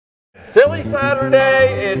Philly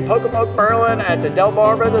Saturday in Pocomoke, Maryland at the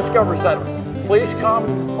Delmarva Discovery Center. Please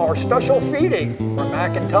come our special feeding for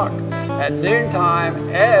Mac and Tuck at noontime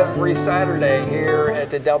every Saturday here at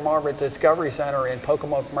the Delmarva Discovery Center in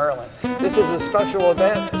Pocomoke, Maryland. This is a special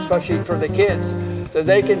event, especially for the kids, so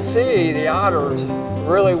they can see the otters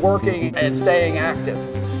really working and staying active.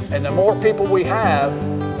 And the more people we have,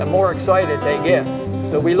 the more excited they get.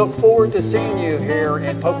 So we look forward to seeing you here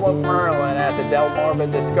in Pocomoke, Maryland at the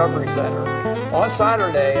Delmarva Discovery Center on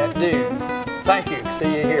Saturday at noon. Thank you.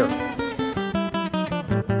 See you here.